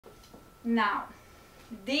Now,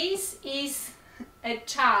 this is a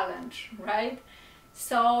challenge, right?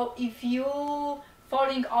 So if you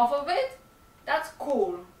falling off of it, that's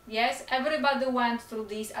cool. Yes, everybody went through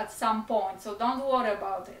this at some point, so don't worry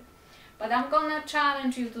about it. But I'm gonna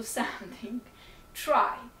challenge you to something.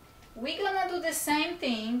 Try. We're gonna do the same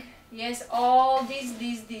thing. Yes, all this.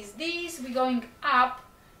 We're going up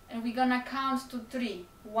and we're gonna count to 3.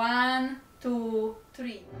 1, 2,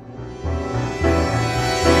 3.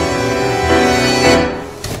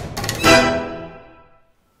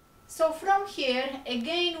 So from here,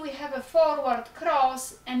 again we have a forward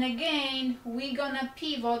cross, and again we're gonna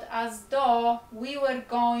pivot as though we were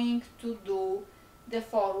going to do the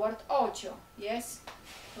forward ocho. Yes,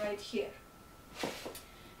 right here.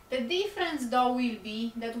 The difference though will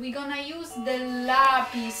be that we're gonna use the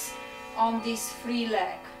lapis on this free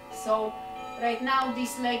leg. So right now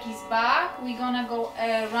this leg is back, we're gonna go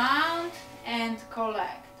around and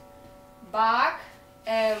collect. Back,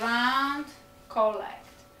 around, collect.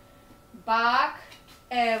 Back,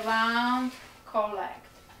 around, collect.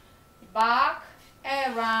 Back,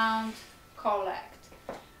 around, collect.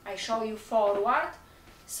 I show you forward.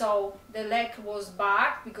 So the leg was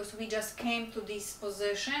back because we just came to this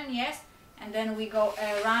position, yes, and then we go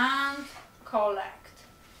around, collect.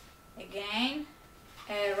 Again,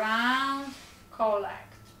 around,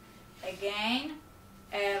 collect. Again,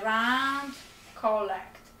 around,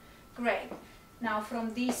 collect. Great. Now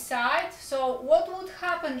from this side, so what would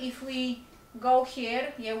happen if we go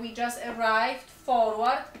here? Yeah, we just arrived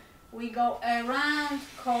forward, we go around,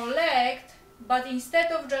 collect, but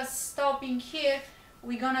instead of just stopping here,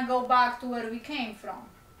 we're gonna go back to where we came from.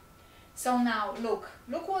 So now look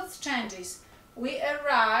what changes. We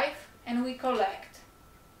arrive and we collect.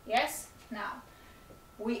 Yes? Now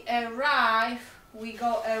we arrive, we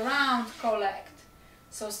go around, collect.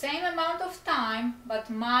 So same amount of time, but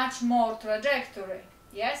much more trajectory.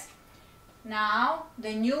 Yes? Now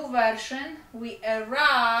the new version, we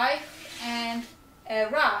arrive and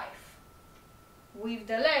arrive with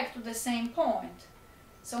the leg to the same point.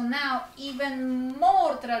 So now even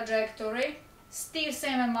more trajectory, still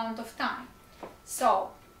same amount of time.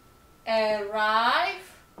 So arrive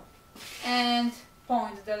and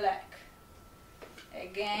point the leg.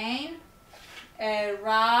 Again,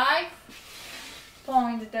 arrive,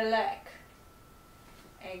 point the leg.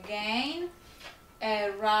 Again,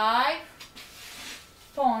 arrive,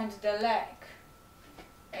 point the leg.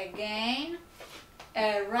 Again,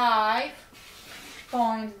 arrive,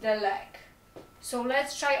 point the leg. So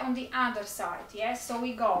let's try on the other side, yes? So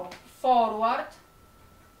we go forward,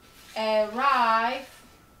 arrive,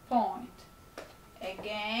 point.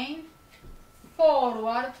 Again,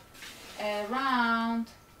 forward, around,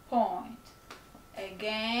 point.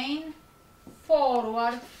 Again,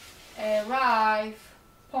 forward, arrive,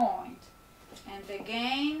 point. And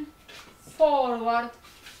again, forward,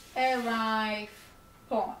 arrive,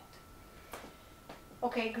 point.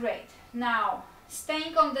 Okay, great. Now,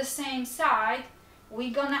 staying on the same side,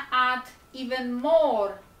 we're gonna add even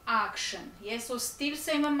more action. Yes, so still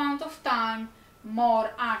same amount of time,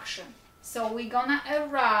 more action. So we're gonna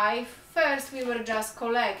arrive, first we were just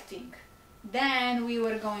collecting, then we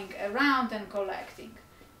were going around and collecting,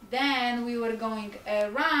 then we were going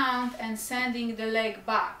around and sending the leg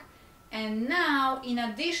back. And now, in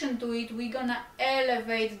addition to it, we're gonna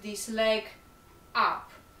elevate this leg up,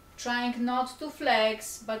 trying not to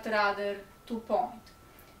flex, but rather to point.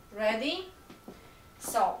 Ready?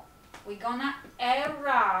 So, we're gonna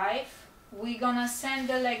arrive, we're gonna send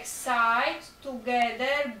the leg side,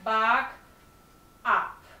 together, back,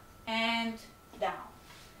 up, and down.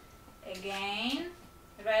 Again,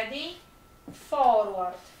 ready?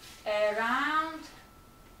 Forward, around,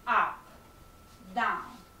 up,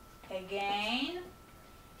 down. Again,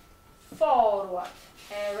 forward,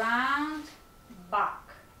 around, back,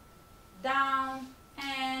 down,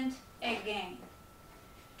 and again.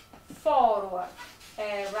 Forward,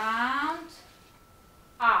 around,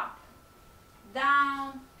 up,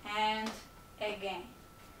 down, and again.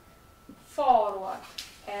 Forward,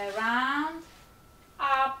 around,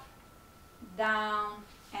 up, down,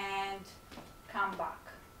 and come back.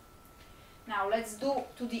 Now let's do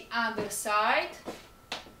to the other side.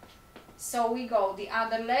 So we go the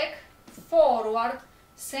other leg, forward,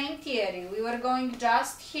 same theory. We were going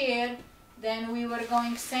just here, then we were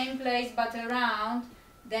going same place but around,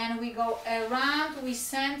 then we go around, we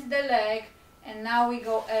send the leg, and now we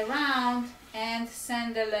go around and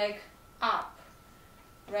send the leg up.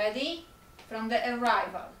 Ready? From the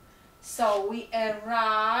arrival. So we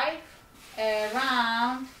arrive,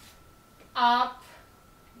 around, up,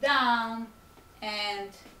 down, and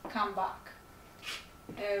come back.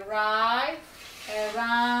 arrive,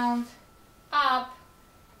 around, up,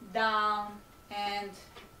 down, and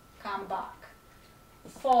come back.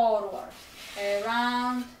 Forward,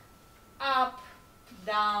 around, up,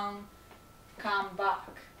 down, come back.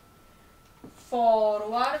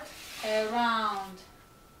 Forward, around,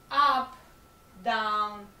 up,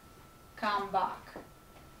 down, come back.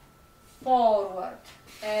 Forward,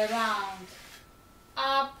 around,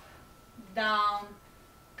 up, down,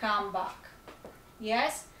 come back.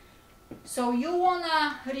 Yes? So you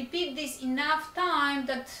wanna repeat this enough time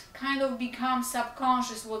that kind of becomes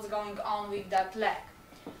subconscious what's going on with that leg.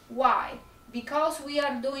 Why? Because we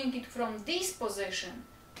are doing it from this position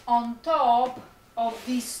on top of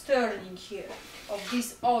this turning here, of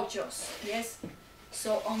these ochos. Yes?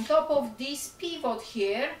 So on top of this pivot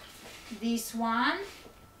here, this one,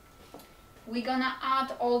 we're gonna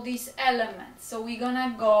add all these elements. So we're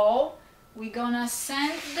gonna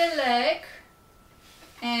send the leg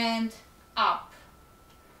and up.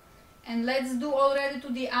 And let's do already to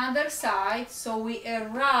the other side. So we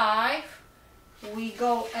arrive, we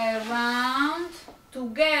go around,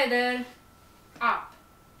 together, up,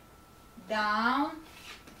 down,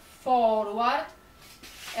 forward,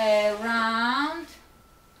 around,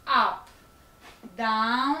 up,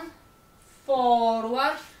 down,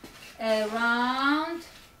 forward, around,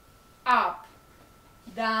 up,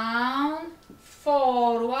 down,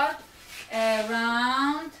 forward,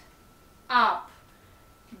 around, up,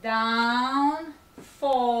 down,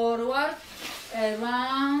 forward,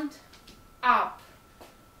 around, up,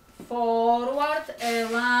 forward,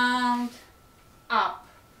 around, up,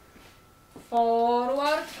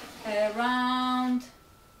 forward, around,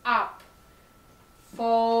 up,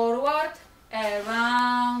 forward,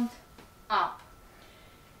 around, up.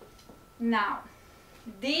 Now,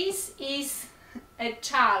 this is a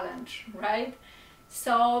challenge, right?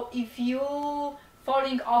 So if you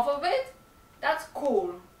falling off of it, that's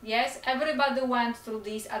cool. Yes, everybody went through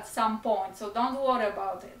this at some point, so don't worry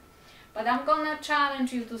about it. But I'm gonna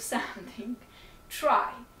challenge you to something.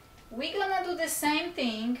 Try. We're gonna do the same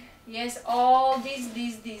thing. Yes, all this.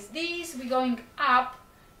 We're going up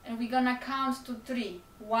and we're gonna count to 3.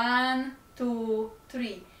 1, 2,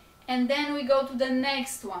 3. And then we go to the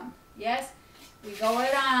next one. Yes, we go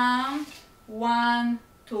around. 1,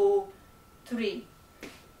 2, 3.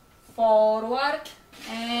 Forward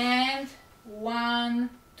and 1,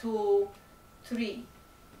 2, 3.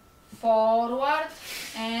 Forward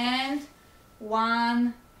and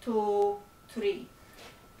 1, 2, 3.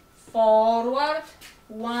 Forward,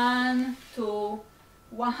 1, 2,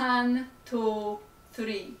 1, 2,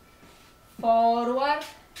 3. Forward,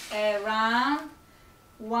 around,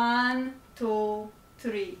 1, 2,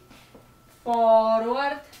 3.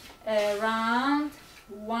 Forward, around,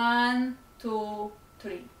 1, 2,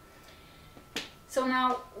 3. So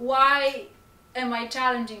now, why am I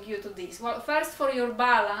challenging you to this? Well, first for your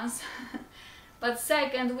balance, but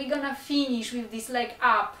second, we're gonna finish with this leg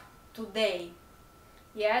up today.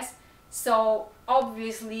 Yes? So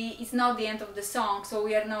obviously it's not the end of the song, so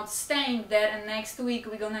we are not staying there, and next week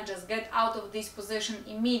we're gonna just get out of this position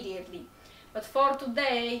immediately. But for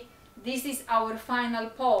today, this is our final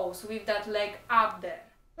pose with that leg up there.